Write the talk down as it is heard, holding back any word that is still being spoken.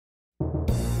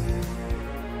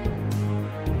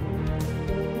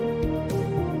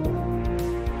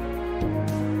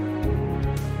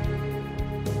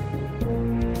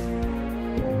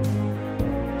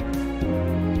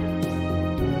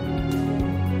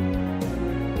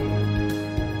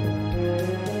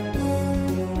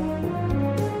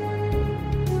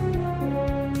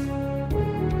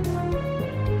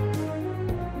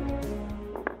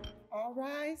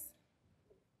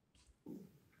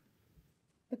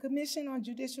Commission on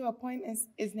Judicial Appointments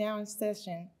is now in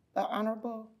session. The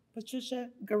Honorable Patricia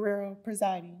Guerrero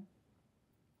presiding.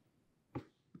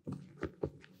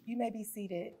 You may be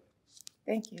seated.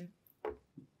 Thank you.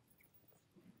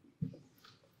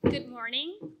 Good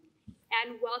morning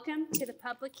and welcome to the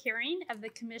public hearing of the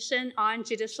Commission on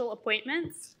Judicial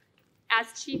Appointments.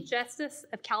 As Chief Justice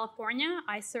of California,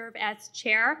 I serve as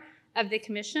chair of the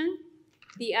commission.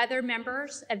 The other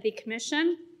members of the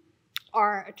commission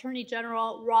are Attorney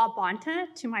General Rob Bonta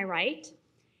to my right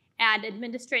and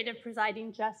Administrative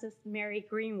Presiding Justice Mary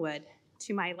Greenwood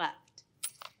to my left.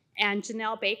 And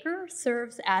Janelle Baker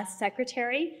serves as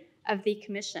Secretary of the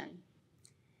Commission.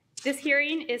 This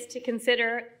hearing is to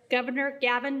consider Governor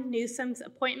Gavin Newsom's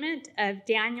appointment of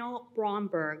Daniel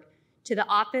Bromberg to the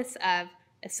office of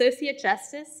Associate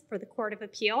Justice for the Court of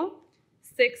Appeal,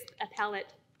 6th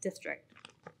Appellate District.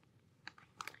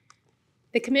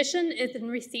 The Commission is in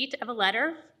receipt of a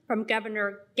letter from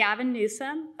Governor Gavin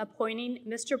Newsom appointing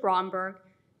Mr. Bromberg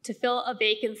to fill a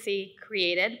vacancy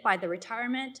created by the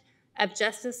retirement of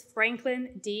Justice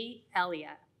Franklin D.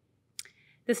 Elia.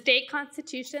 The state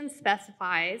constitution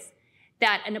specifies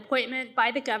that an appointment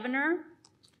by the governor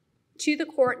to the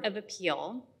Court of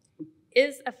Appeal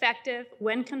is effective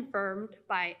when confirmed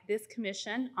by this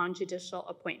Commission on Judicial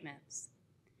Appointments.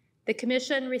 The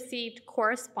Commission received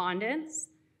correspondence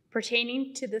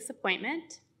pertaining to this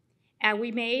appointment, and we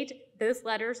made those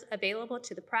letters available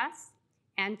to the press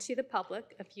and to the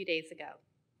public a few days ago.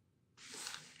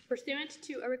 Pursuant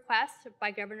to a request by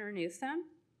Governor Newsom,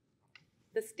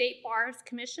 the State Bar's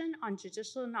Commission on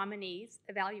Judicial Nominees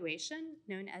Evaluation,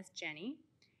 known as Jenny,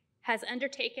 has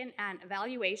undertaken an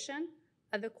evaluation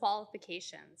of the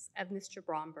qualifications of Mr.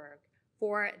 Bromberg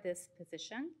for this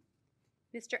position.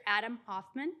 Mr. Adam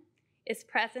Hoffman is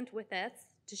present with us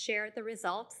to share the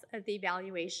results of the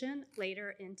evaluation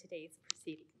later in today's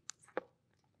proceedings.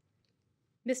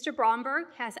 Mr. Bromberg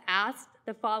has asked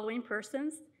the following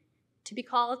persons to be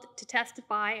called to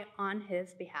testify on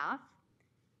his behalf.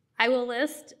 I will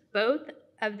list both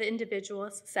of the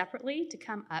individuals separately to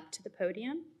come up to the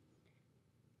podium.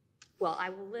 Well,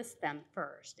 I will list them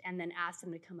first and then ask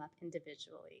them to come up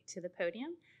individually to the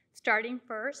podium, starting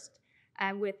first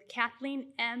with Kathleen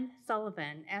M.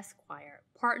 Sullivan, Esquire,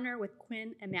 partner with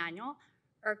Quinn Emanuel,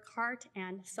 Urquhart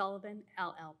and Sullivan,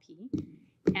 LLP,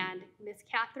 and Ms.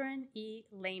 Catherine E.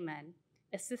 Lehman,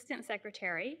 Assistant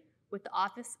Secretary with the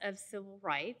Office of Civil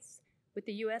Rights with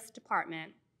the U.S.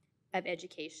 Department of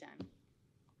Education.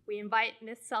 We invite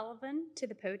Ms. Sullivan to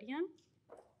the podium.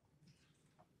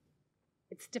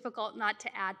 It's difficult not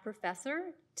to add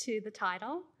professor to the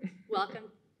title. Welcome.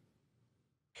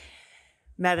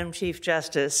 Madam Chief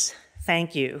Justice,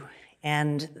 thank you.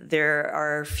 And there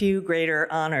are few greater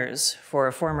honors for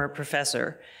a former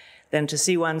professor than to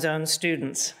see one's own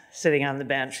students sitting on the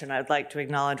bench. And I'd like to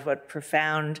acknowledge what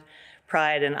profound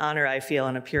pride and honor I feel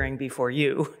in appearing before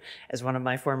you as one of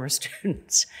my former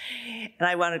students. And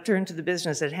I want to turn to the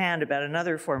business at hand about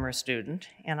another former student.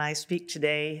 And I speak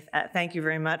today, thank you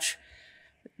very much,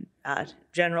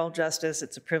 General Justice.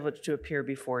 It's a privilege to appear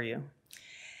before you.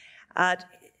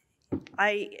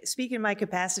 I speak in my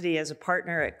capacity as a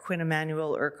partner at Quinn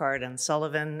Emanuel, Urquhart and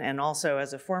Sullivan, and also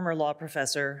as a former law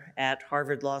professor at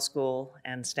Harvard Law School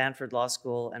and Stanford Law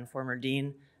School and former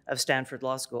dean of Stanford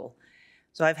Law School.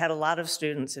 So I've had a lot of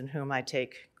students in whom I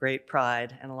take great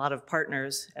pride and a lot of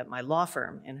partners at my law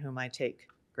firm in whom I take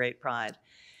great pride.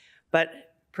 But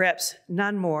perhaps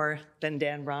none more than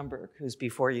Dan Bromberg, who's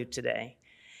before you today.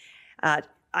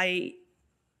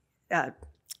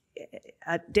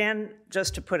 Dan,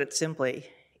 just to put it simply,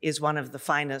 is one of the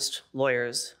finest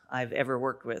lawyers I've ever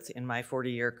worked with in my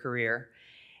 40-year career.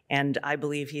 And I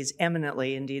believe he's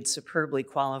eminently, indeed superbly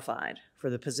qualified for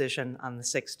the position on the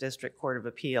 6th District Court of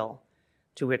Appeal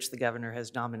to which the governor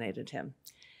has nominated him.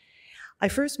 I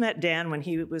first met Dan when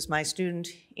he was my student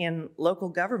in local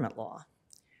government law.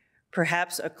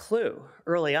 Perhaps a clue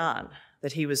early on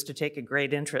that he was to take a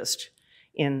great interest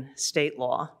in state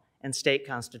law and state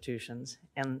constitutions,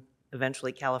 and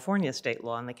eventually California state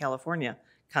law and the California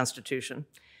Constitution.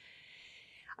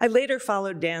 I later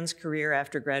followed Dan's career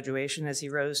after graduation as he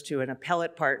rose to an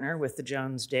appellate partner with the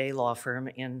Jones Day law firm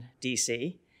in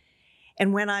DC.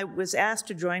 And when I was asked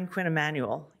to join Quinn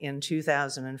Emanuel in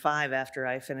 2005 after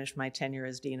I finished my tenure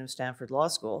as dean of Stanford Law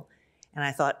School, and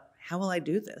I thought, how will I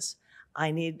do this?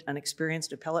 I need an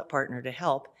experienced appellate partner to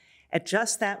help. At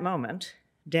just that moment,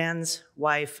 Dan's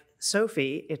wife,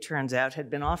 Sophie, it turns out, had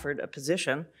been offered a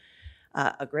position,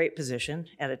 a great position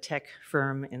at a tech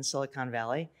firm in Silicon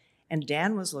Valley, and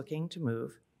Dan was looking to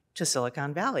move to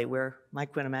Silicon Valley, where my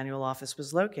Quinn Emanuel office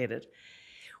was located.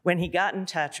 When he got in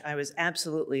touch, I was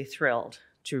absolutely thrilled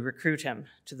to recruit him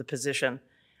to the position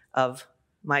of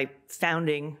my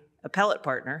founding appellate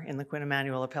partner in the Quinn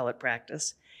Emanuel appellate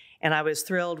practice. And I was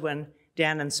thrilled when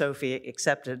Dan and Sophie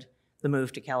accepted the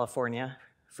move to California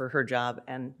for her job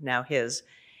and now his.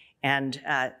 And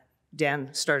Dan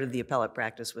started the appellate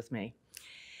practice with me.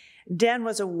 Dan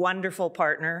was a wonderful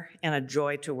partner and a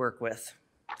joy to work with.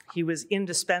 He was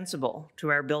indispensable to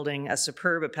our building a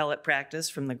superb appellate practice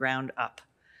from the ground up.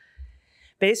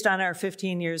 Based on our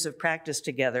 15 years of practice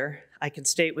together, I can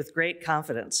state with great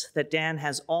confidence that Dan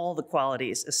has all the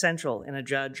qualities essential in a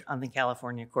judge on the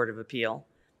California Court of Appeal.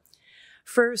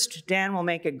 First, Dan will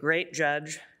make a great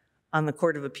judge on the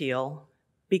Court of Appeal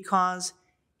because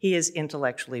he is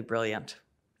intellectually brilliant.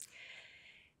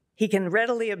 He can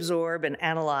readily absorb and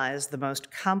analyze the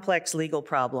most complex legal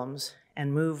problems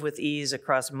and move with ease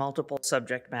across multiple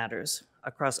subject matters,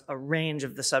 across a range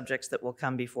of the subjects that will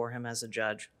come before him as a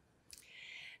judge.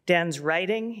 Dan's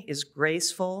writing is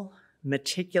graceful,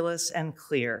 meticulous, and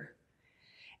clear,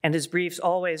 and his briefs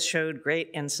always showed great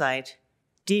insight,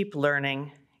 deep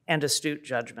learning, and astute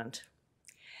judgment.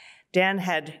 Dan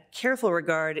had careful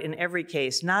regard in every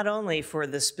case, not only for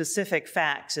the specific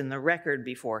facts in the record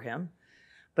before him,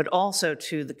 but also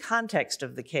to the context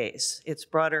of the case, its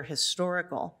broader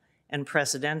historical and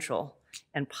precedential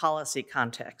and policy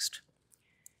context.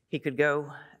 He could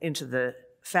go into the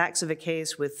facts of a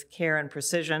case with care and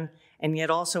precision, and yet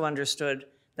also understood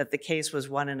that the case was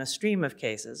one in a stream of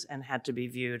cases and had to be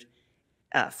viewed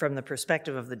from the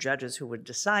perspective of the judges who would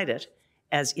decide it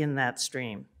as in that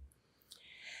stream.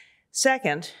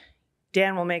 Second,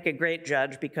 Dan will make a great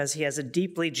judge because he has a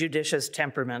deeply judicious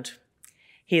temperament.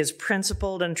 He is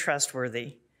principled and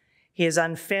trustworthy. He is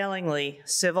unfailingly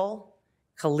civil,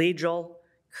 collegial,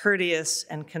 courteous,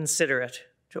 and considerate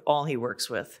to all he works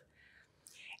with.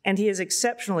 And he is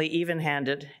exceptionally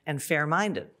even-handed and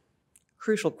fair-minded,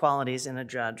 crucial qualities in a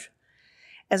judge.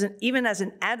 Even as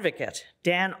an advocate,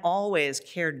 Dan always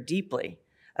cared deeply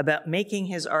about making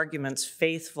his arguments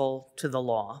faithful to the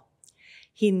law.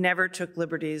 He never took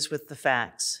liberties with the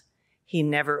facts. He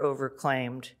never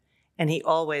overclaimed, and he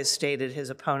always stated his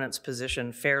opponent's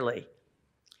position fairly.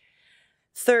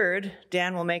 Third,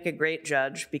 Dan will make a great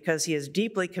judge because he is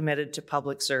deeply committed to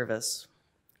public service.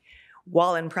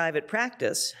 While in private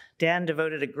practice, Dan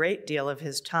devoted a great deal of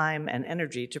his time and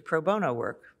energy to pro bono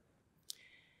work.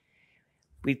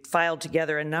 We filed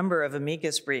together a number of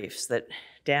amicus briefs that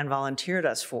Dan volunteered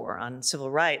us for on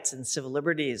civil rights and civil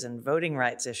liberties and voting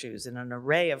rights issues in an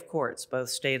array of courts, both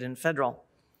state and federal.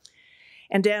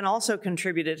 And Dan also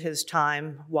contributed his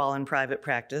time while in private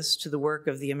practice to the work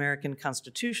of the American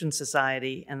Constitution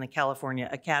Society and the California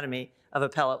Academy of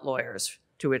Appellate Lawyers,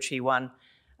 to which he won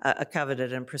a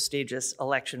coveted and prestigious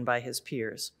election by his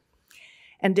peers.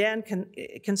 And Dan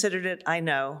considered it, I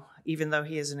know, even though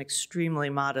he is an extremely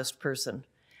modest person,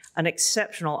 an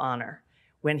exceptional honor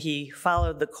when he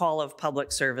followed the call of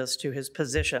public service to his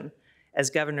position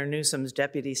as Governor Newsom's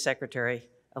Deputy Secretary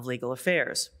of Legal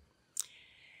Affairs.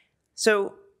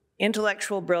 So,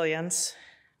 intellectual brilliance,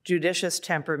 judicious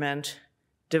temperament,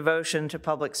 devotion to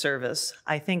public service,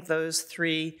 I think those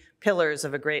three pillars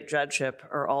of a great judgeship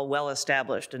are all well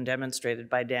established and demonstrated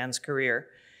by Dan's career.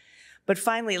 But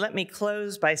finally, let me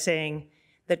close by saying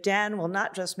that Dan will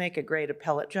not just make a great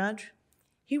appellate judge,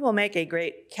 he will make a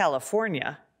great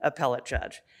California appellate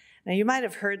judge. Now, you might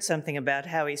have heard something about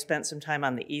how he spent some time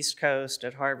on the East Coast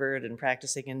at Harvard and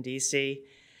practicing in DC.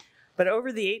 But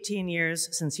over the 18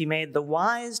 years since he made the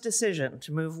wise decision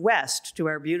to move west to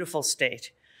our beautiful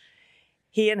state,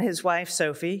 he and his wife,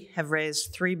 Sophie, have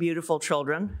raised 3 beautiful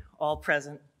children, all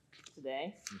present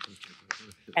today,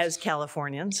 as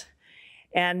Californians.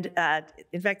 And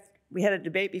in fact, we had a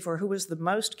debate before who was the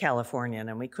most Californian,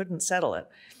 and we couldn't settle it.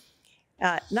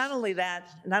 Not only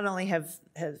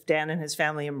have Dan and his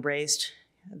family embraced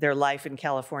their life in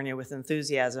California with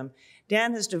enthusiasm,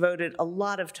 Dan has devoted a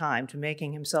lot of time to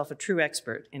making himself a true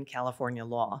expert in California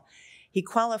law. He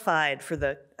qualified for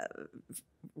the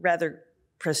rather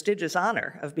prestigious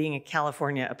honor of being a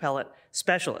California appellate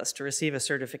specialist to receive a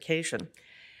certification.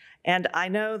 And I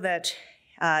know that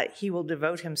he will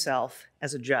devote himself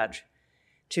as a judge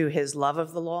to his love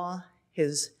of the law,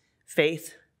 his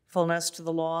faithfulness to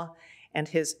the law, and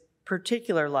his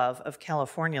particular love of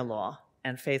California law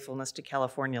and faithfulness to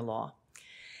California law.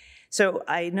 So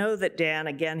I know that Dan,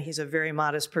 again, he's a very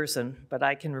modest person, but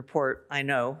I can report, I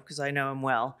know, because I know him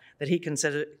well, that he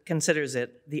considers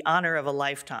it the honor of a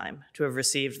lifetime to have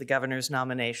received the governor's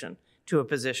nomination to a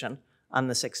position on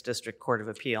the 6th District Court of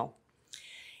Appeal.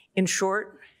 In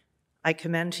short, I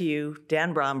commend to you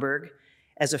Dan Bromberg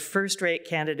as a first-rate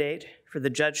candidate for the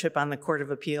judgeship on the Court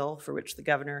of Appeal, for which the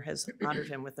governor has honored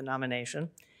him with the nomination,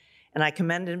 and I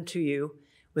commend him to you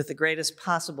with the greatest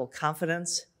possible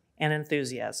confidence and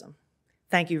enthusiasm.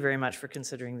 Thank you very much for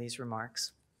considering these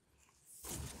remarks.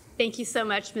 Thank you so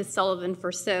much, Ms. Sullivan,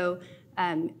 for so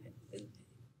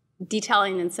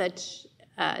detailing in such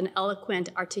an eloquent,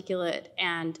 articulate,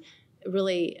 and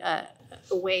really a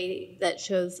way that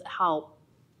shows how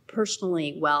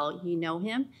personally well you know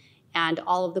him and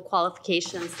all of the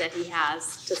qualifications that he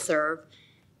has to serve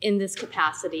in this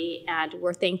capacity. And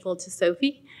we're thankful to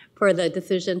Sophie for the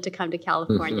decision to come to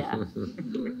California.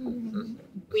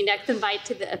 We next invite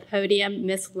to the podium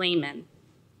Ms. Lehman.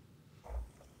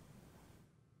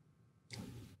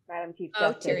 Madam Chief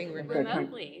Oh, Justice.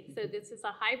 remotely. So this is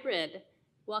a hybrid.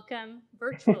 Welcome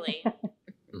virtually.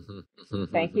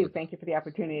 Thank you for the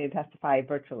opportunity to testify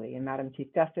virtually. And Madam Chief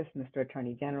Justice, Mr.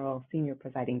 Attorney General, Senior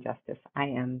Presiding Justice, I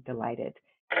am delighted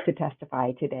to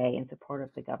testify today in support of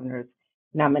the governor's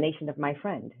nomination of my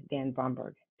friend, Dan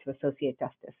Bromberg, to Associate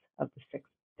Justice of the 6th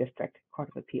District Court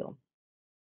of Appeal.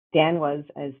 Dan was,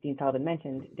 as Dean Sullivan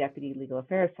mentioned, Deputy Legal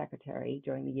Affairs Secretary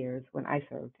during the years when I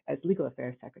served as Legal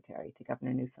Affairs Secretary to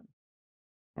Governor Newsom.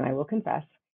 And I will confess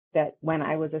that when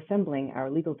I was assembling our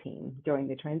legal team during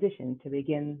the transition to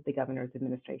begin the governor's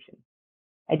administration,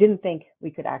 I didn't think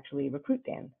we could actually recruit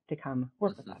Dan to come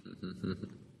work with us.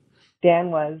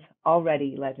 Dan was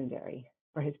already legendary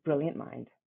for his brilliant mind,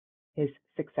 his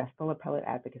successful appellate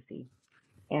advocacy,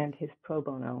 and his pro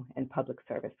bono and public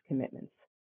service commitments,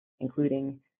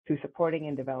 including through supporting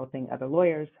and developing other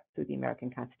lawyers through the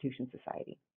American Constitution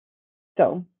Society.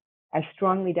 So I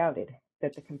strongly doubted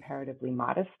that the comparatively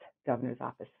modest governor's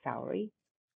office salary,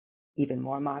 even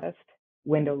more modest,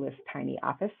 windowless tiny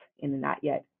office in the not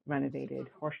yet renovated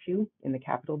horseshoe in the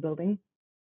Capitol building,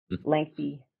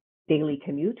 lengthy daily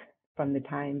commute from the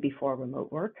time before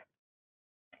remote work,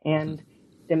 and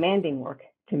demanding work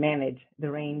to manage the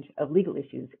range of legal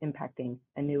issues impacting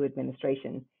a new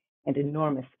administration and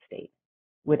enormous state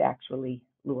would actually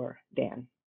lure Dan.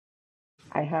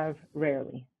 I have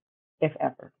rarely, if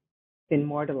ever, been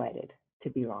more delighted to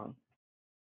be wrong.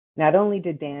 Not only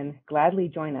did Dan gladly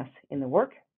join us in the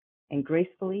work and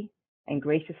gracefully and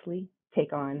graciously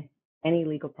take on any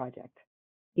legal project,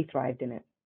 he thrived in it.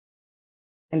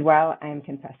 And while I am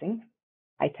confessing,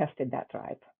 I tested that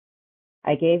thrive.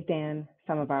 I gave Dan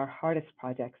some of our hardest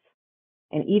projects,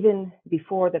 and even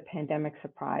before the pandemic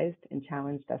surprised and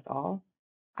challenged us all,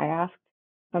 I asked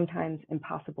sometimes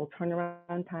impossible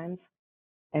turnaround times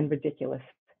and ridiculous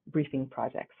briefing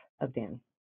projects of Dan.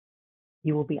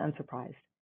 You will be unsurprised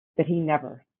that he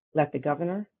never let the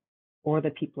governor or the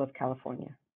people of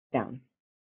California down.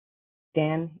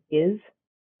 Dan is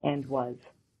and was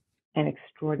an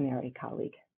extraordinary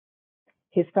colleague.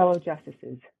 His fellow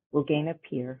justices will gain a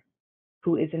peer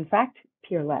who is in fact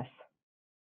peerless.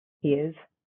 He is,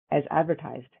 as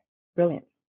advertised, brilliant.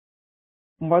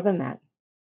 More than that,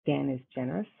 Dan is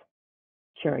generous,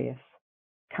 curious,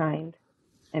 kind,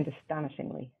 and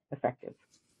astonishingly effective.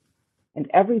 And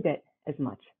every bit as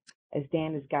much as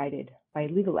Dan is guided by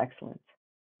legal excellence,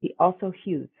 he also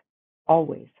hews,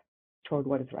 always, toward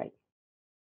what is right.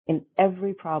 In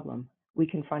every problem we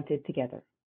confronted together,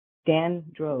 Dan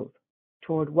drove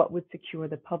toward what would secure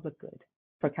the public good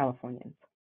for Californians.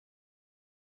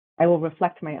 I will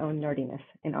reflect my own nerdiness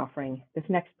in offering this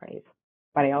next praise,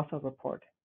 but I also report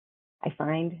I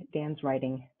find Dan's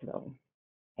writing thrilling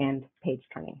and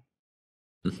page-turning.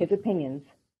 His opinions,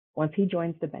 once he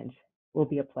joins the bench, will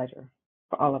be a pleasure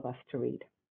for all of us to read.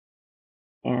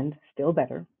 And still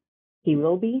better, he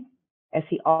will be, as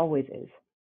he always is,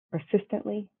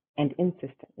 persistently and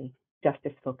insistently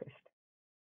justice-focused.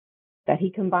 That he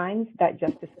combines that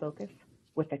justice focus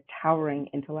with a towering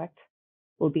intellect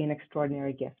will be an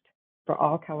extraordinary gift for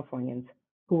all Californians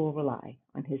who will rely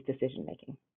on his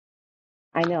decision-making.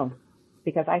 I know,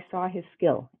 because I saw his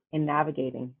skill in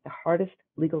navigating the hardest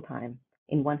legal time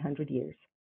in 100 years,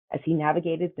 as he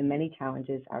navigated the many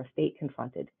challenges our state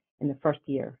confronted in the first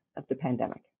year of the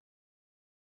pandemic.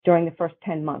 During the first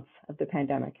 10 months of the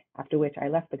pandemic, after which I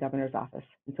left the governor's office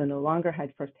and so no longer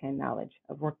had firsthand knowledge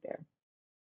of work there,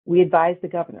 we advised the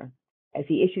governor as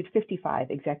he issued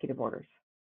 55 executive orders,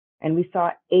 and we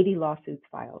saw 80 lawsuits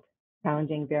filed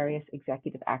challenging various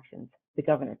executive actions the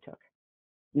governor took,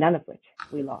 none of which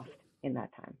we lost in that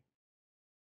time.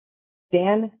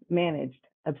 Dan managed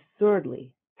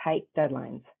absurdly tight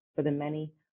deadlines for the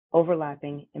many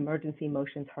overlapping emergency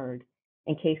motions heard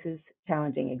in cases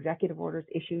challenging executive orders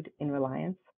issued in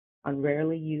reliance on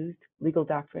rarely used legal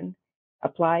doctrine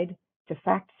applied to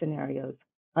fact scenarios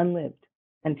unlived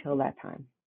until that time.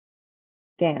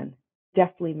 Dan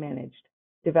deftly managed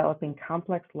developing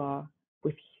complex law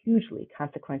with hugely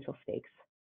consequential stakes,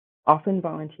 often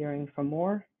volunteering for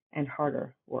more and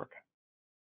harder work.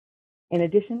 In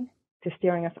addition to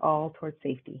steering us all toward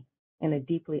safety in a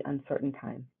deeply uncertain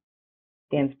time,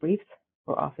 Dan's briefs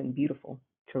were often beautiful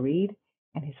to read,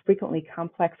 and his frequently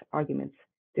complex arguments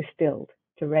distilled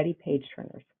to ready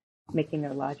page-turners, making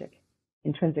their logic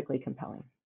intrinsically compelling.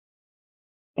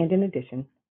 And in addition,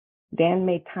 Dan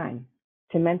made time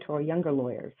to mentor younger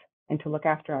lawyers and to look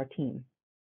after our team,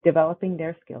 developing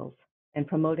their skills and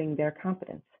promoting their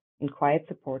competence in quiet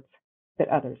supports that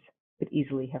others could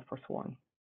easily have forsworn.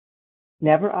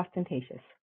 Never ostentatious,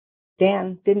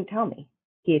 Dan didn't tell me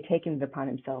he had taken it upon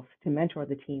himself to mentor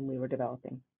the team we were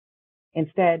developing.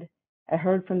 Instead, I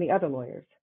heard from the other lawyers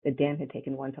that Dan had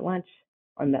taken one to lunch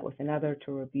or met with another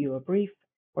to review a brief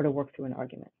or to work through an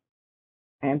argument.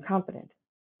 I am confident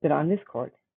that on this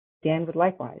court, Dan would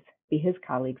likewise be his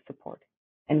colleagues' support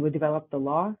and would develop the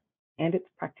law and its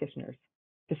practitioners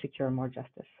to secure more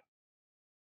justice.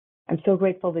 I'm so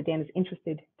grateful that Dan is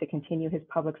interested to continue his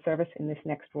public service in this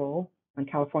next role on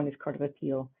California's Court of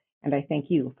Appeal, and I thank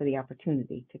you for the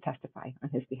opportunity to testify on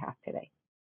his behalf today.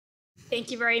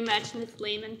 Thank you very much, Ms.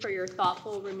 Lehman, for your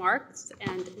thoughtful remarks.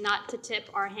 And not to tip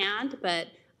our hand, but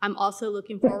I'm also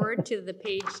looking forward to the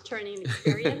page-turning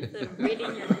experience of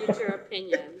reading your future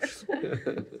opinions.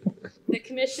 The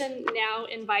commission now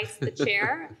invites the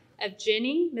chair of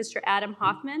Ginny, Mr. Adam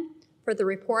Hoffman, for the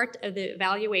report of the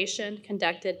evaluation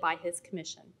conducted by his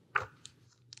commission.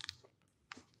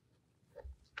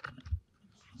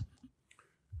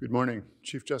 Good morning,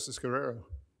 Chief Justice Guerrero,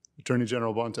 Attorney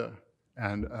General Bonta,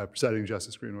 and Presiding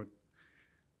Justice Greenwood.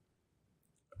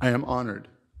 I am honored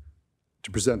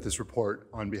to present this report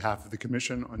on behalf of the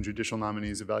Commission on Judicial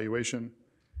Nominees Evaluation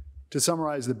to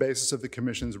summarize the basis of the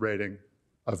Commission's rating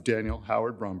of Daniel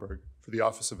Howard Bromberg for the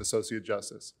Office of Associate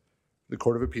Justice, the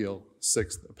Court of Appeal,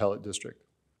 6th Appellate District.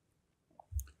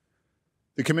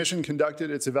 The Commission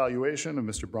conducted its evaluation of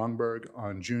Mr. Bromberg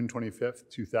on June 25th,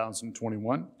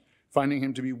 2021, finding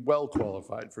him to be well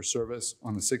qualified for service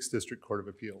on the 6th District Court of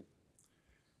Appeal.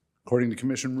 According to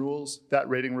Commission rules, that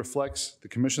rating reflects the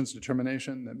Commission's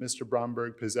determination that Mr.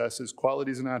 Bromberg possesses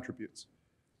qualities and attributes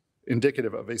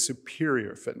indicative of a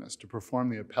superior fitness to perform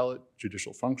the appellate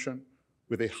judicial function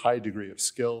with a high degree of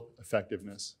skill,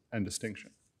 effectiveness, and distinction.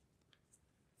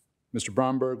 Mr.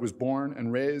 Bromberg was born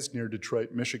and raised near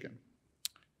Detroit, Michigan.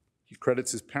 He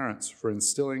credits his parents for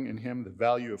instilling in him the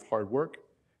value of hard work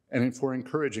and for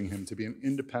encouraging him to be an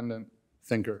independent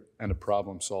thinker and a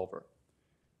problem solver.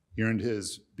 He earned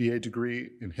his BA degree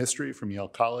in history from Yale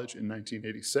College in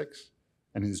 1986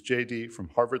 and his JD from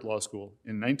Harvard Law School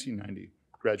in 1990,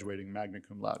 graduating magna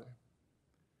cum laude.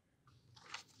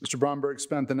 Mr. Bromberg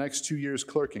spent the next 2 years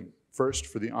clerking, first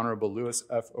for the Honorable Louis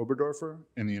F. Oberdorfer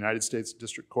in the United States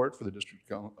District Court for the District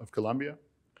of Columbia,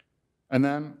 and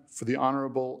then for the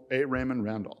Honorable A. Raymond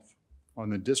Randolph on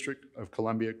the District of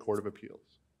Columbia Court of Appeals.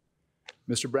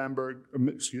 Mr.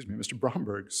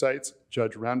 Bromberg cites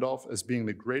Judge Randolph as being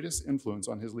the greatest influence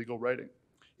on his legal writing.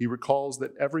 He recalls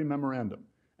that every memorandum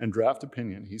and draft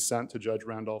opinion he sent to Judge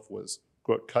Randolph was,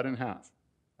 quote, cut in half,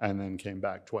 and then came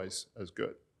back twice as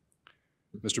good.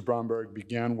 Mr. Bromberg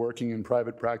began working in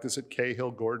private practice at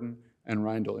Cahill, Gordon, and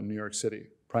Reindl in New York City,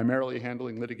 primarily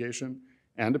handling litigation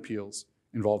and appeals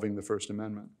involving the First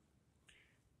Amendment.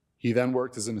 He then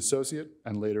worked as an associate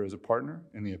and later as a partner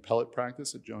in the appellate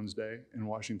practice at Jones Day in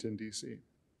Washington, D.C.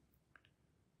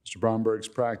 Mr. Bromberg's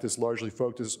practice largely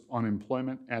focused on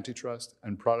employment, antitrust,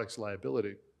 and products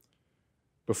liability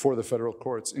before the federal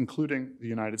courts, including the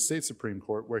United States Supreme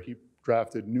Court, where he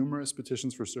drafted numerous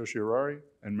petitions for certiorari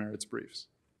and merits briefs.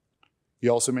 He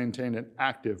also maintained an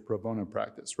active pro bono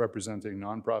practice representing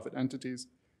nonprofit entities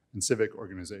and civic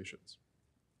organizations.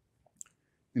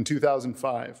 In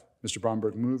 2005, Mr.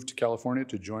 Bromberg moved to California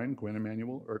to join Gwynne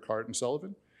Emanuel, Urquhart, and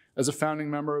Sullivan as a founding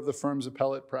member of the firm's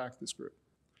appellate practice group,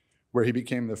 where he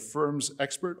became the firm's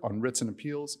expert on writs and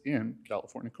appeals in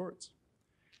California courts.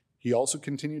 He also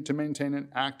continued to maintain an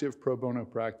active pro bono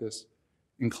practice,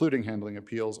 including handling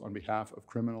appeals on behalf of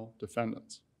criminal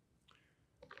defendants.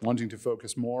 Wanting to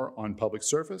focus more on public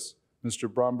service,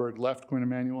 Mr. Bromberg left Gwynne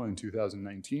Emanuel in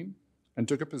 2019 and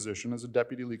took a position as a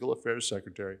Deputy Legal Affairs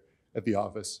Secretary at the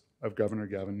office of Governor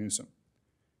Gavin Newsom.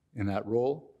 In that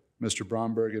role, Mr.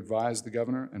 Bromberg advised the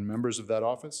governor and members of that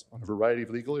office on a variety of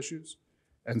legal issues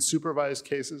and supervised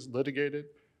cases litigated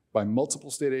by multiple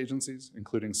state agencies,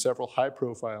 including several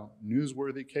high-profile,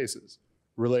 newsworthy cases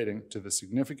relating to the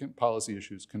significant policy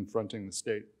issues confronting the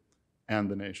state and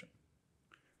the nation.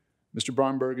 Mr.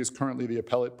 Bromberg is currently the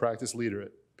appellate practice leader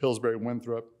at Pillsbury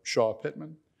Winthrop Shaw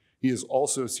Pittman. He is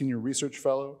also a senior research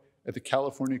fellow at the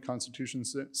California Constitution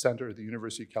Center at the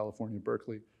University of California,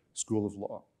 Berkeley School of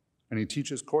Law. And he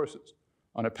teaches courses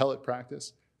on appellate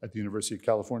practice at the University of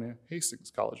California,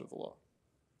 Hastings College of the Law.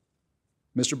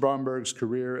 Mr. Bromberg's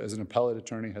career as an appellate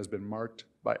attorney has been marked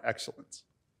by excellence.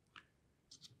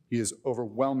 He is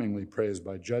overwhelmingly praised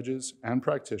by judges and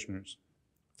practitioners.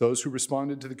 Those who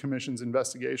responded to the Commission's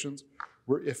investigations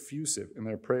were effusive in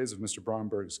their praise of Mr.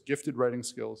 Bromberg's gifted writing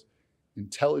skills,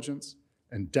 intelligence,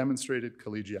 and demonstrated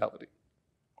collegiality.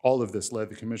 All of this led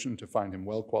the Commission to find him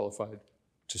well qualified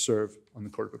to serve on the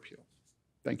Court of Appeal.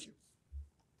 Thank you.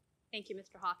 Thank you,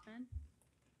 Mr. Hoffman.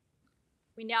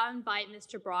 We now invite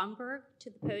Mr. Bromberg to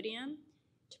the podium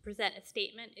to present a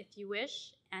statement if you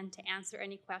wish and to answer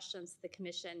any questions the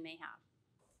Commission may have.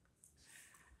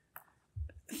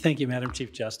 Thank you, Madam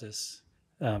Chief Justice.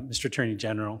 Mr. Attorney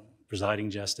General, Presiding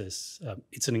Justice,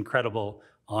 it's an incredible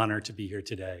honor to be here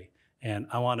today. And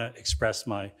I want to express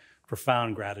my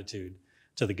profound gratitude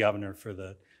to the governor for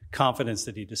the confidence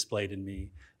that he displayed in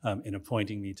me in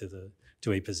appointing me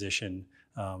to a position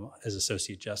as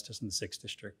Associate Justice in the 6th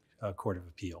District Court of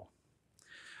Appeal.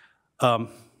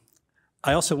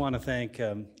 I also want to thank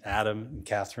Adam and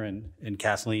Catherine and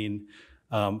Kathleen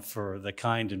for the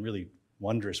kind and really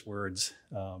wondrous words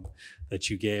that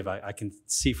you gave. I can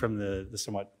see from the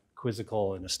somewhat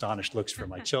quizzical and astonished looks from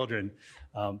my children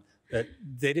that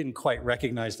they didn't quite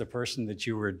recognize the person that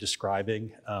you were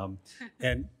describing.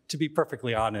 And to be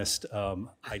perfectly honest,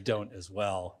 I don't as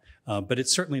well. But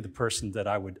it's certainly the person that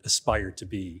I would aspire to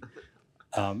be.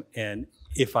 And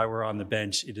if I were on the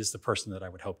bench, it is the person that I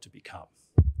would hope to become.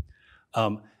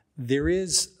 There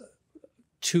is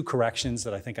 2 corrections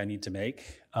that I think I need to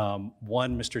make.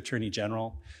 One, Mr. Attorney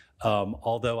General,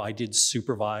 although I did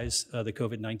supervise the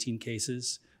COVID-19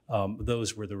 cases,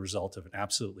 those were the result of an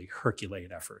absolutely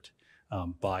Herculean effort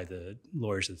by the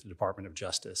lawyers at the Department of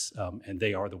Justice, and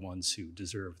they are the ones who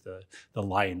deserve the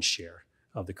lion's share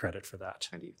of the credit for that.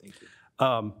 Thank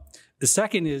you. The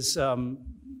second is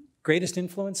greatest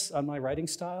influence on my writing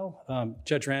style.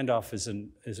 Judge Randolph is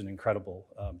an incredible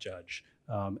judge,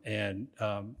 and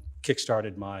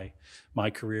kickstarted my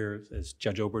career as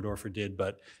Judge Oberdorfer did,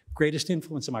 but greatest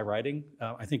influence on my writing,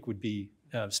 I think, would be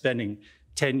spending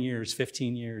 10 years,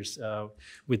 15 years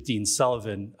with Dean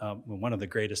Sullivan, one of the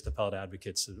greatest appellate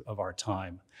advocates of our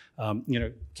time. You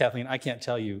know, Kathleen, I can't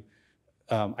tell you,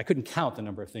 I couldn't count the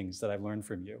number of things that I've learned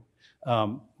from you.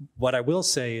 What I will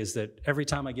say is that every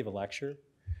time I give a lecture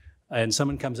and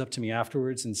someone comes up to me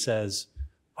afterwards and says,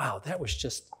 wow, that was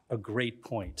just a great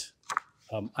point,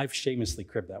 I've shamelessly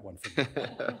cribbed that one from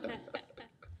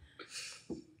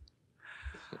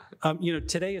you. You know,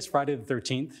 today is Friday the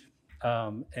 13th.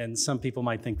 And some people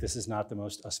might think this is not the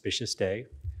most auspicious day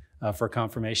for a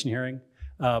confirmation hearing,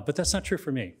 but that's not true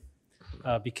for me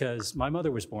because my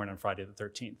mother was born on Friday the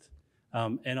 13th.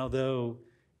 And although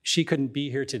she couldn't be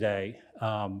here today,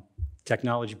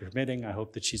 technology permitting, I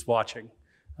hope that she's watching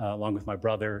along with my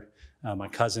brother, my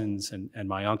cousins, and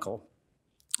my uncle.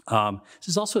 This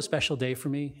is also a special day for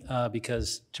me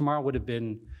because tomorrow would have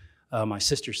been my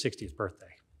sister's 60th birthday.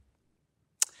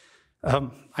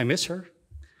 I miss her.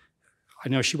 I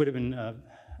know she would have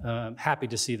been happy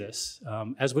to see this,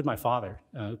 as would my father,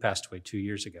 who passed away 2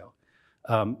 years ago.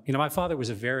 You know, my father was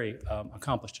a very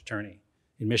accomplished attorney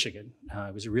in Michigan.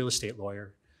 He was a real estate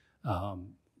lawyer.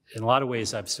 In a lot of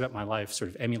ways, I've spent my life sort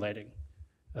of emulating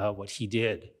what he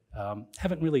did.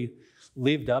 Haven't really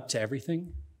lived up to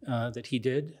everything that he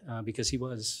did because he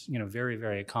was, you know, very,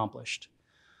 very accomplished.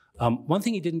 One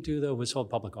thing he didn't do, though, was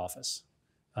hold public office.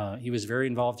 He was very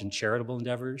involved in charitable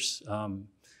endeavors.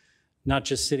 Not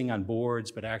just sitting on boards,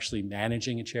 but actually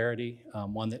managing a charity,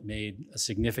 one that made a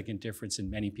significant difference in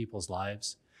many people's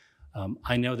lives.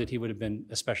 I know that he would have been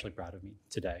especially proud of me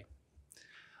today.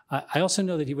 I also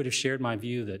know that he would have shared my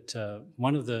view that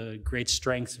one of the great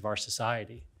strengths of our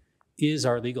society is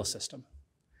our legal system.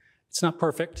 It's not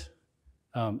perfect.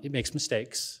 It makes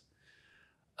mistakes.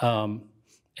 And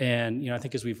you know, I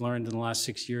think as we've learned in the last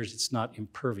 6 years, it's not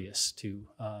impervious to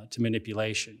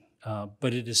manipulation.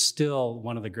 But it is still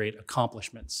one of the great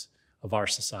accomplishments of our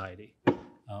society.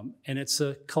 And it's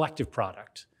a collective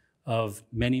product of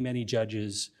many, many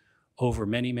judges over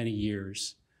many, many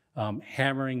years,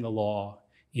 hammering the law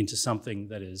into something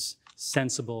that is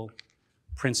sensible,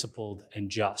 principled, and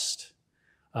just.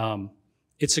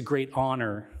 It's a great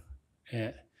honor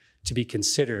to be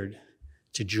considered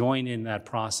to join in that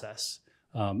process.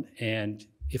 And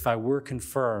if I were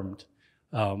confirmed,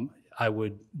 I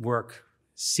would work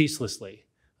ceaselessly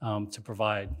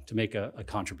to make a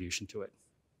contribution to it.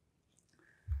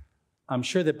 I'm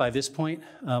sure that by this point,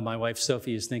 my wife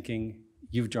Sophie is thinking,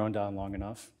 you've droned on long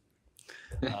enough.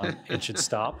 It should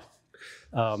stop.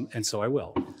 And so I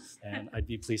will. And I'd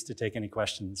be pleased to take any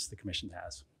questions the commission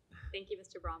has. Thank you,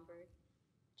 Mr. Bromberg.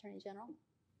 Attorney General.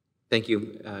 Thank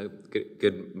you.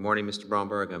 Good morning, Mr.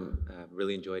 Bromberg. I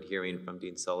really enjoyed hearing from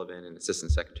Dean Sullivan and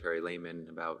Assistant Secretary Lehman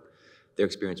about their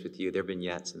experience with you, their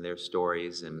vignettes and their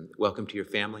stories, and welcome to your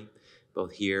family,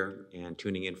 both here and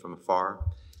tuning in from afar.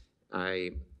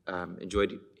 I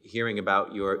enjoyed hearing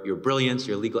about your brilliance,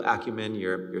 your legal acumen,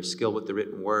 your skill with the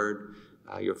written word,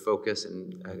 your focus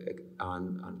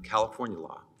on California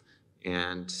law,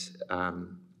 and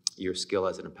your skill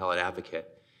as an appellate advocate.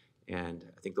 And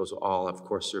I think those will all, of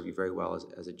course, serve you very well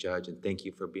as a judge. And thank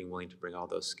you for being willing to bring all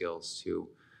those skills to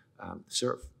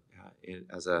serve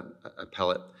as an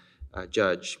appellate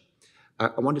judge.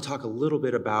 I wanted to talk a little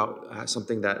bit about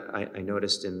something that I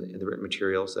noticed in the written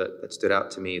materials that stood out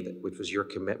to me, which was your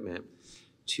commitment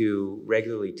to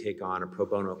regularly take on a pro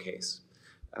bono case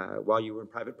while you were in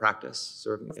private practice,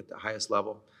 serving at the highest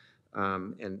level.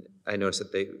 And I noticed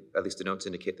that at least the notes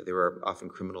indicate that they were often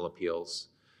criminal appeals.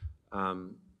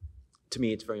 To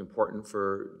me, it's very important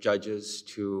for judges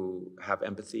to have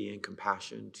empathy and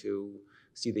compassion, to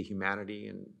see the humanity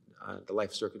and the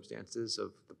life circumstances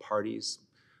of the parties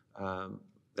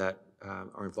that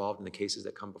are involved in the cases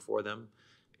that come before them.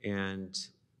 And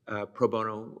pro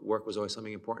bono work was always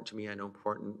something important to me, I know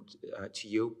important to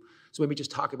you. So maybe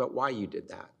just talk about why you did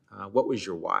that. What was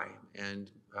your why? And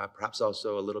perhaps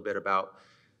also a little bit about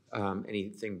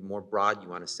anything more broad you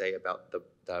want to say about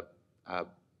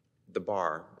the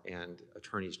bar and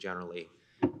attorneys generally,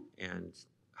 and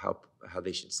how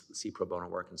they should see pro bono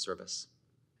work in service.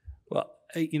 Well,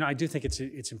 I do think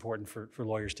it's important for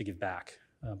lawyers to give back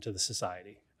to the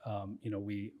society.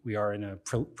 We are in a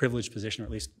privileged position, or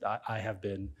at least I have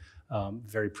been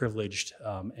very privileged,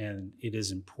 and it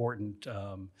is important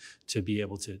to be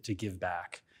able to give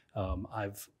back.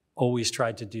 I've always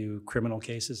tried to do criminal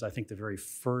cases. I think the very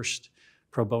first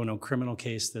pro bono criminal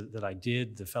case that I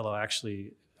did, the fellow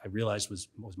actually, I realized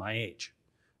was my age,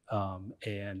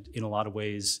 and in a lot of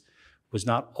ways was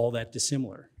not all that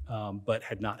dissimilar, but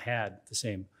had not had the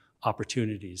same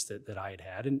opportunities that I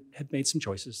had and had made some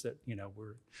choices that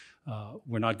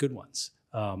were not good ones.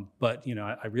 But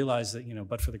I realized that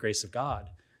but for the grace of God,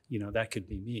 that could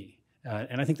be me,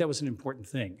 and I think that was an important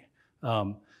thing.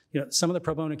 Some of the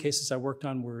pro bono cases I worked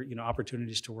on were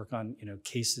opportunities to work on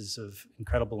cases of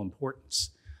incredible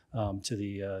importance to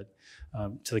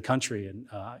the country, and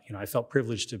I felt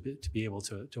privileged to be able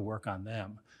to work on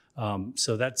them.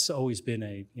 So that's always been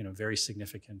a very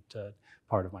significant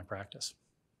part of my practice.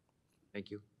 Thank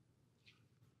you.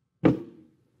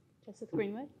 Justice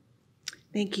Greenwood.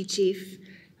 Thank you, Chief.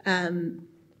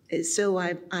 So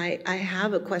I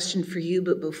have a question for you,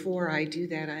 but before I do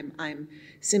that, I'm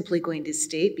simply going to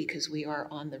state, because we are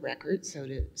on the record, so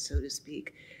to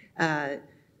speak,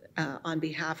 on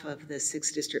behalf of the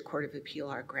 6th District Court of Appeal,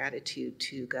 our gratitude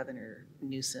to Governor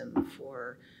Newsom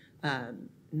for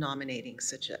nominating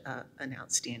such an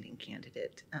outstanding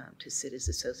candidate to sit as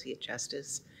Associate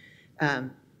Justice.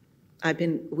 I've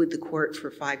been with the court for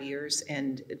 5 years,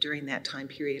 and during that time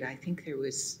period, I think there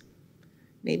was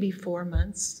maybe 4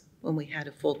 months when we had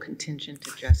a full contingent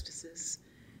of justices.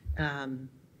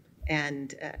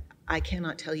 And I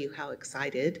cannot tell you how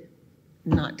excited,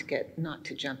 not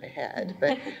to jump ahead,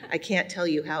 but I can't tell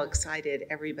you how excited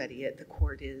everybody at the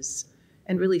court is,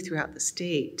 and really throughout the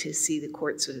state, to see the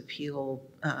courts of appeal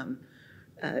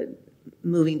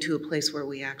moving to a place where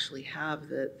we actually have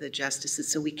the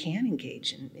justices, so we can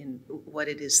engage in what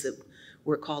it is that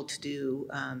we're called to do.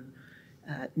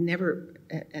 Never,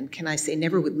 and can I say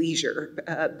never with leisure,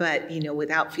 but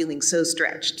without feeling so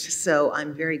stretched. So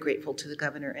I'm very grateful to the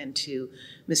governor and to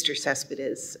Mr.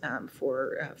 Cespedes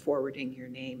for forwarding your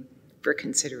name for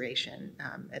consideration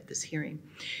at this hearing.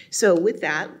 So with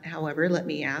that, however, let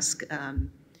me ask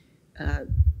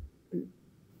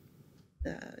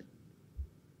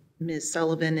Ms.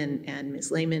 Sullivan and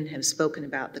Ms. Lehman have spoken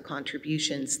about the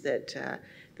contributions that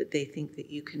they think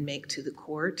that you can make to the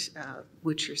court,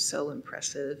 which are so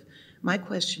impressive. My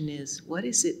question is, what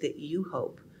is it that you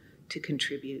hope to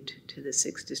contribute to the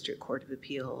 6th District Court of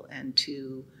Appeal and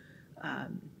to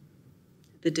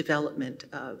the development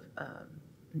of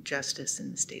justice in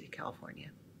the state of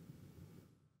California?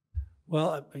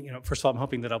 Well, first of all, I'm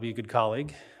hoping that I'll be a good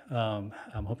colleague. I'm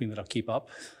hoping that I'll keep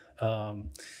up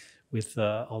with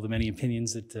all the many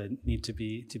opinions that need to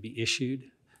be issued.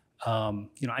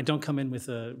 I don't come in with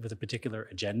a particular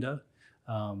agenda.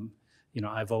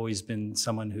 I've always been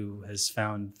someone who has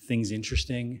found things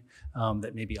interesting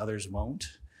that maybe others won't.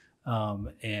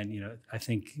 And I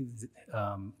think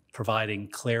providing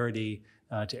clarity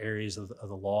to areas of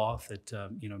the law that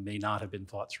may not have been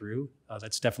thought through.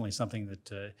 That's definitely something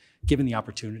that, given the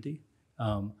opportunity,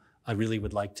 I really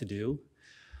would like to do.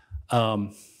 I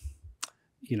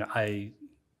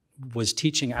was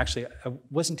teaching, actually, I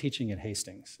wasn't teaching at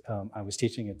Hastings. I was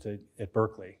teaching at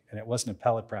Berkeley, and it wasn't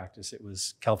appellate practice, it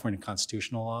was California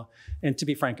constitutional law. And to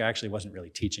be frank, I actually wasn't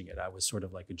really teaching it. I was sort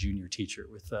of like a junior teacher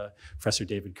with Professor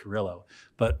David Carrillo.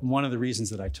 But one of the reasons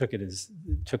that I took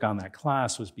on that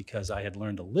class was because I had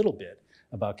learned a little bit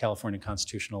about California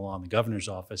constitutional law in the governor's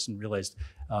office and realized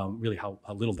really how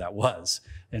little that was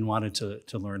and wanted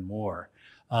to learn more.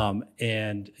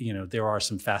 There are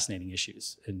some fascinating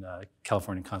issues in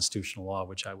California constitutional law,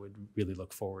 which I would really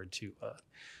look forward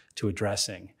to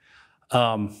addressing.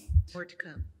 More to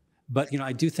come. But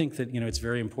I do think that it's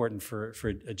very important for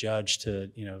a judge to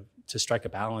strike a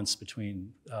balance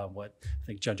between what I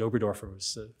think Judge Oberdorfer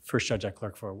was the first judge I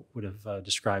clerked for would have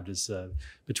described as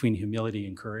between humility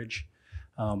and courage.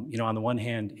 On the one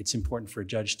hand, it's important for a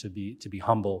judge to be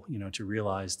humble, to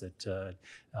realize that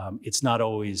it's not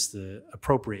always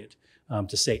appropriate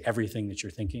to say everything that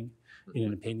you're thinking in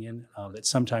an opinion, that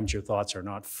sometimes your thoughts are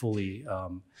not fully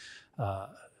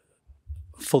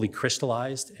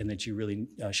crystallized, and that you really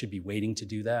should be waiting to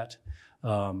do that.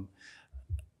 On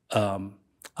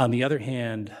the other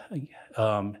hand,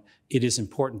 it is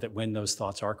important that when those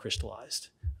thoughts are crystallized,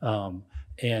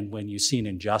 and when you see an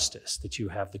injustice, that you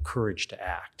have the courage to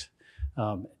act.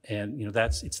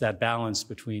 It's that balance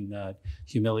between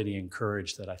humility and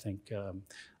courage that I think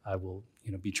I will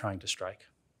be trying to strike.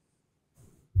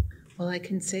 Well, I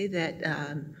can say that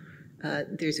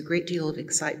there's a great deal of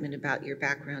excitement about your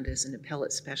background as an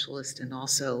appellate specialist, and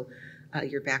also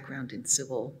your background in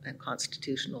civil and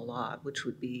constitutional law, which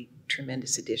would be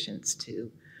tremendous additions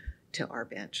to our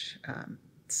bench.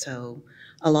 So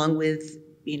along with,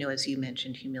 as you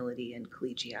mentioned, humility and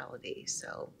collegiality.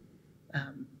 So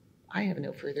I have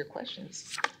no further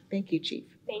questions. Thank you, Chief.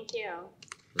 Thank you.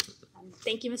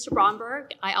 Thank you, Mr.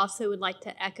 Bromberg. I also would like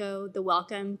to echo the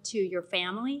welcome to your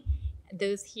family,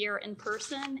 those here in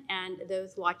person and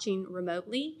those watching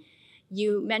remotely.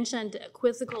 You mentioned a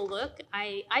quizzical look.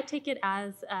 I take it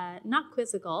as not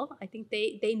quizzical. I think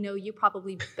they know you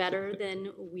probably better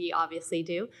than we obviously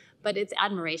do, but it's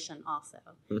admiration also.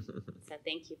 So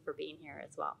thank you for being here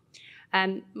as well.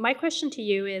 My question to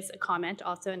you is a comment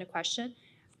also and a question.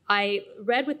 I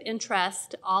read with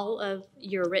interest all of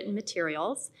your written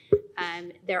materials.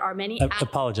 There are many. I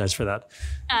apologize for that.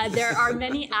 There are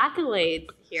many accolades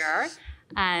here.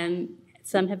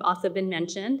 Some have also been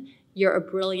mentioned. You're a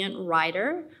brilliant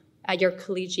writer, your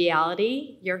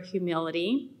collegiality, your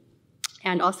humility,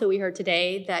 and also we heard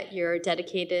today that you're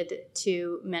dedicated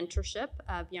to mentorship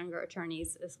of younger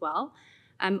attorneys as well.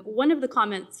 One of the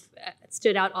comments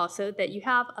stood out also that you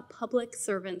have a public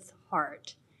servant's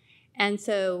heart. And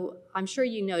so I'm sure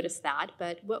you noticed that,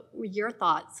 but what were your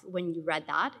thoughts when you read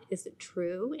that? Is it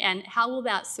true? And how will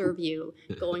that serve you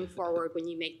going forward when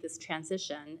you make this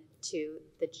transition to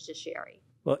the judiciary?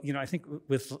 Well, I think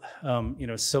with,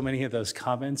 so many of those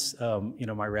comments,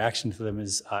 my reaction to them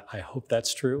is, I hope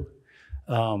that's true.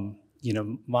 My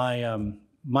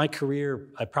career,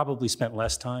 I probably spent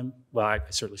less time, well, I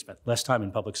certainly spent less time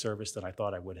in public service than I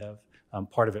thought I would have.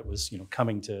 Part of it was,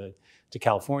 coming to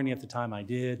California at the time I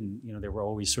did, and, there were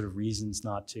always sort of reasons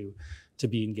not to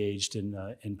be engaged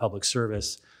in public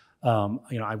service.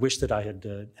 I wish that I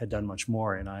had done much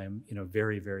more, and I am,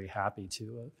 very, very happy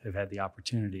to have had the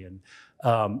opportunity. And,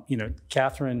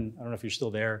 Catherine, I don't know if you're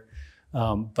still there,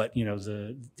 but,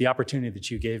 the opportunity that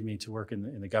you gave me to work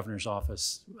in the governor's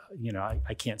office,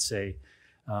 I can't say,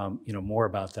 more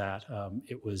about that.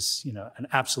 It was, an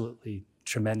absolutely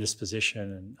tremendous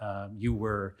position, and you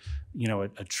were,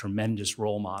 a tremendous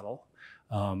role model.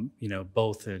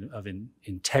 Both of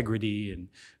integrity and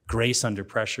grace under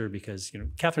pressure, because,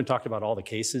 Catherine talked about all the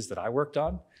cases that I worked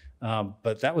on,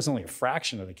 but that was only a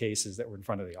fraction of the cases that were in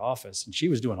front of the office, and she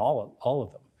was doing all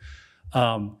of them.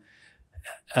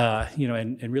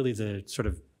 And really the sort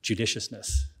of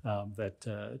judiciousness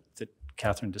that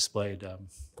Catherine displayed.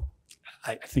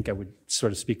 I think I would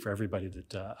sort of speak for everybody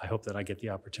that I hope that I get the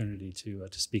opportunity to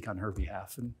speak on her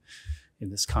behalf in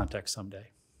this context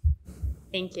someday.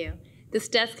 Thank you. This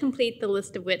does complete the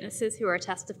list of witnesses who are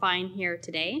testifying here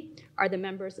today. Are the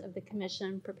members of the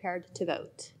commission prepared to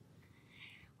vote?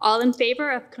 All in favor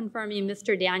of confirming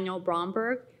Mr. Daniel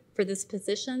Bromberg for this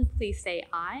position, please say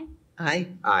aye. Aye.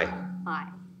 Aye.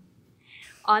 Aye.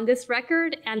 On this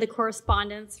record and the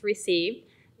correspondence received,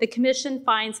 the commission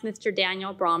finds Mr.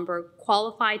 Daniel Bromberg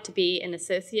qualified to be an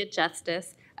Associate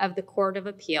Justice of the Court of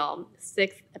Appeal,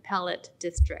 6th Appellate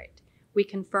District. We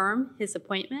confirm his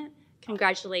appointment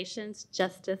Congratulations,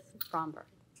 Justice Bromberg.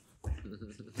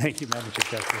 Thank you, Madam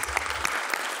Chief Justice.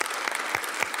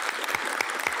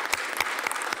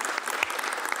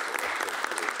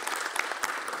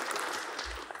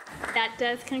 That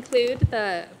does conclude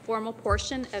the formal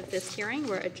portion of this hearing.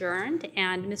 We're adjourned,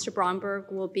 and Mr. Bromberg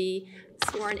will be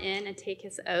sworn in and take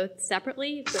his oath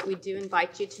separately, but we do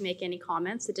invite you to make any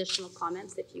comments, additional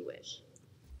comments, if you wish.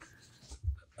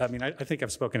 I mean, I think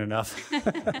I've spoken enough,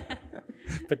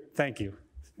 but thank you.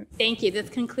 Thank you. This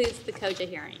concludes the COJA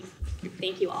hearing.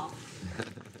 Thank you all.